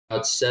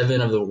About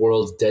seven of the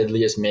world's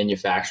deadliest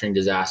manufacturing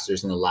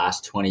disasters in the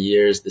last 20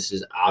 years. This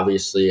is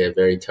obviously a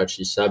very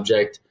touchy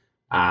subject.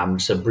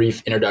 Just a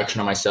brief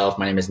introduction on myself.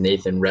 My name is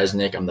Nathan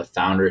Resnick. I'm the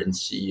founder and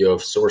CEO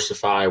of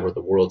Sourcify. We're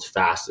the world's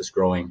fastest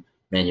growing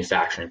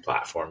manufacturing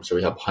platform. So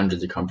we help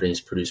hundreds of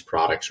companies produce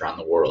products around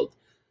the world.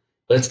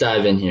 Let's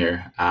dive in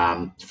here.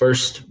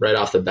 First, right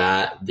off the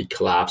bat, the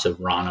collapse of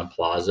Rana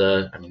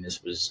Plaza. I mean,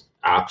 this was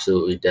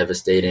absolutely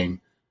devastating.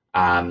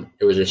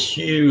 It was a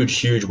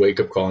huge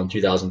wake-up call in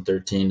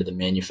 2013 to the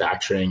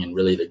manufacturing and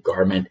really the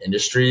garment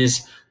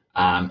industries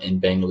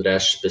in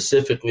Bangladesh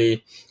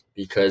specifically,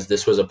 because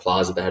this was a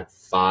plaza that had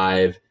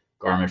 5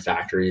 garment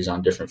factories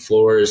on different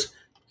floors.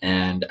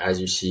 And as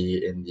you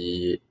see in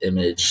the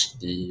image,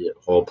 the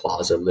whole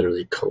plaza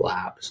literally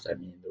collapsed. I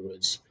mean, there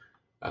was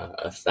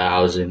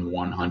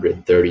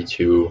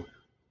 1,132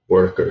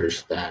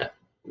 workers that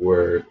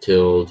were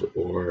killed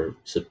or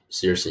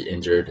seriously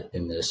injured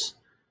in this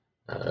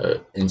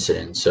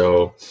incident.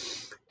 So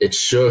it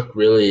shook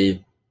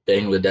really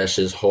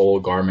Bangladesh's whole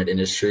garment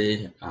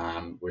industry,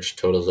 which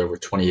totals over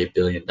 $28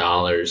 billion.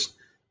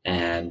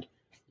 And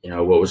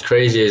what was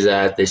crazy is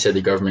that they said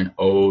the government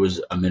owes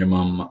a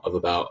minimum of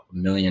about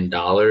 $1 million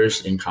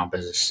in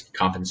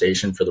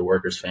compensation for the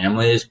workers'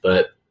 families.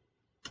 But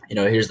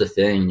here's the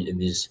thing: in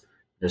these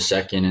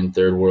second and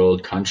third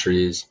world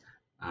countries,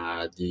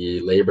 the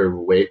labor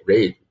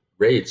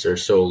rates are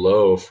so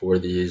low for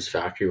these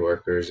factory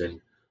workers, and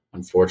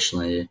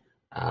unfortunately,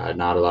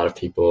 not a lot of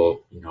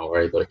people,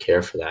 are able to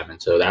care for them.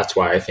 And so that's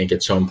why I think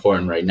it's so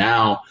important right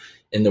now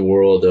in the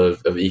world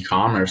of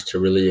e-commerce to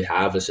really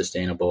have a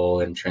sustainable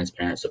and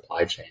transparent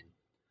supply chain.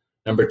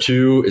 Number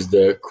 2 is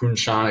the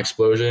Kunshan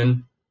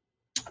explosion.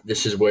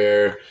 This is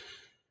where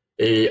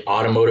a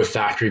automotive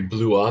factory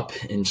blew up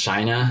in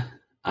China.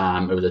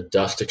 It was a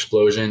dust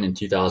explosion in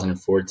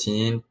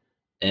 2014,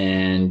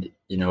 and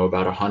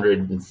about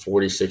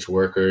 146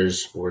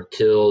 workers were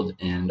killed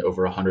and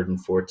over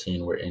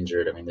 114 were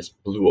injured. I mean, this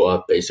blew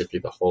up basically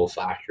the whole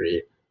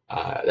factory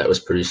that was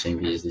producing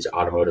these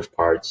automotive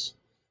parts.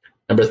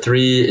 Number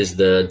 3 is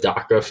the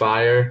Dhaka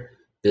fire.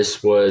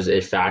 This was a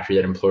factory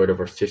that employed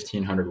over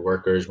 1,500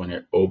 workers when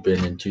it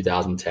opened in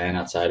 2010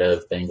 outside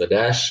of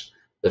Bangladesh.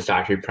 The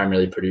factory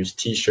primarily produced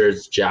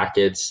T-shirts,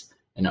 jackets,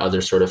 and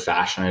other sort of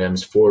fashion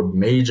items for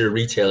major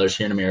retailers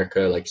here in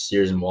America, like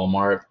Sears and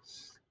Walmart.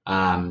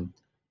 And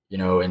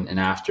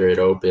after it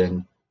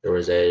opened, there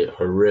was a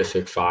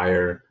horrific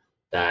fire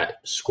that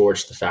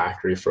scorched the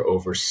factory for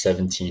over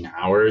 17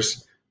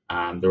 hours.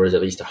 There was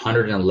at least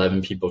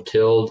 111 people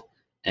killed,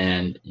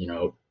 and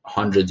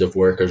hundreds of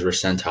workers were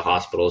sent to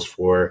hospitals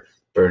for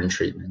burn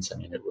treatments. I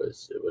mean, it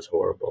was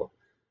horrible.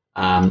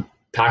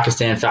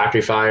 Pakistan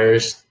factory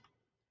fires.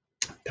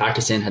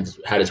 Pakistan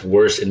had its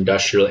worst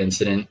industrial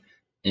incident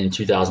in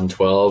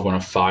 2012 when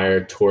a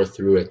fire tore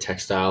through a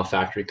textile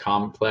factory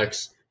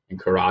complex in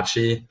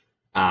Karachi.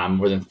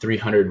 More than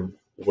 300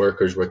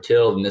 workers were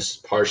killed, and this is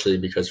partially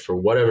because, for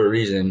whatever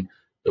reason,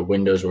 the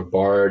windows were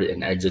barred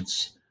and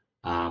exits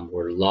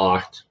were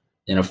locked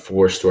in a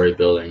 4-story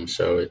building.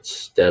 So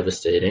it's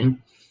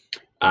devastating.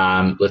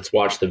 Let's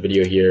watch the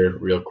video here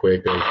real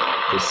quick of the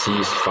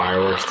deceased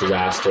fireworks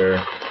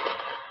disaster.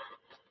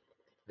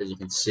 As you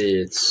can see,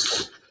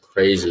 it's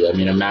crazy. I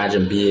mean,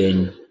 imagine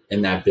being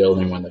in that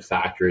building when the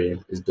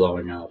factory is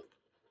blowing up.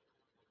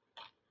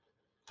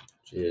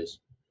 Jeez,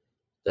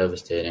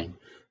 devastating.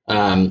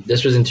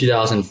 This was in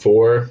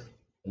 2004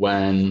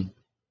 when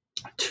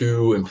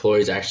 2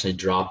 employees actually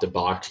dropped a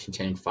box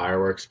containing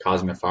fireworks,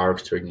 causing the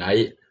fireworks to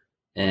ignite.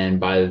 And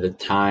by the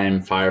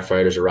time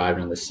firefighters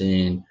arrived on the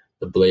scene,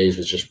 the blaze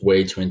was just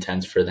way too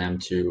intense for them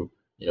to,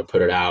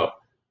 put it out.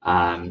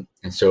 And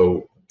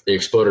so they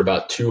exploded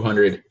about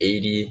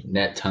 280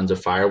 net tons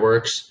of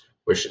fireworks,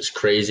 which is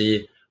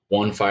crazy.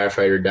 1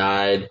 firefighter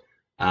died,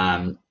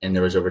 and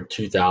there was over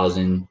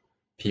 2,000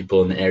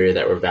 people in the area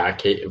that were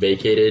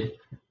vacated.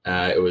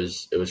 It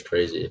was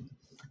crazy.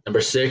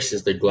 Number 6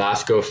 is the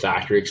Glasgow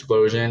factory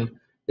explosion.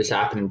 This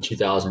happened in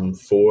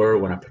 2004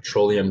 when a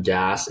petroleum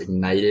gas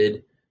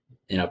ignited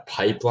in a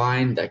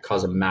pipeline that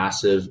caused a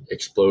massive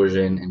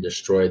explosion and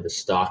destroyed the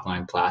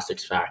Stockline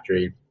Plastics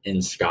factory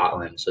in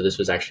Scotland. So this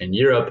was actually in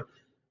Europe.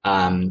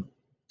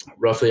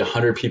 Roughly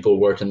 100 people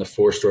worked in the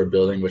 4-story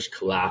building, which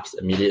collapsed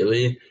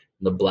immediately.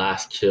 The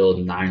blast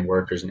killed 9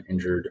 workers and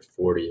injured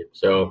 40.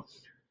 So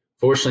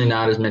fortunately,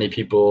 not as many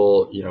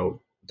people,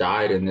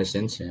 died in this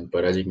incident,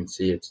 but as you can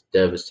see, it's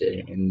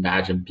devastating.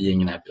 Imagine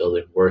being in that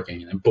building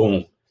working, and then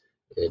boom,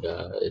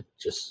 it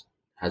just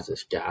has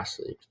this gas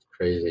leak. It's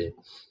crazy.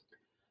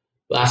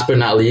 Last but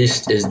not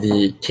least is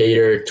the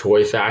Cater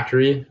toy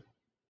factory.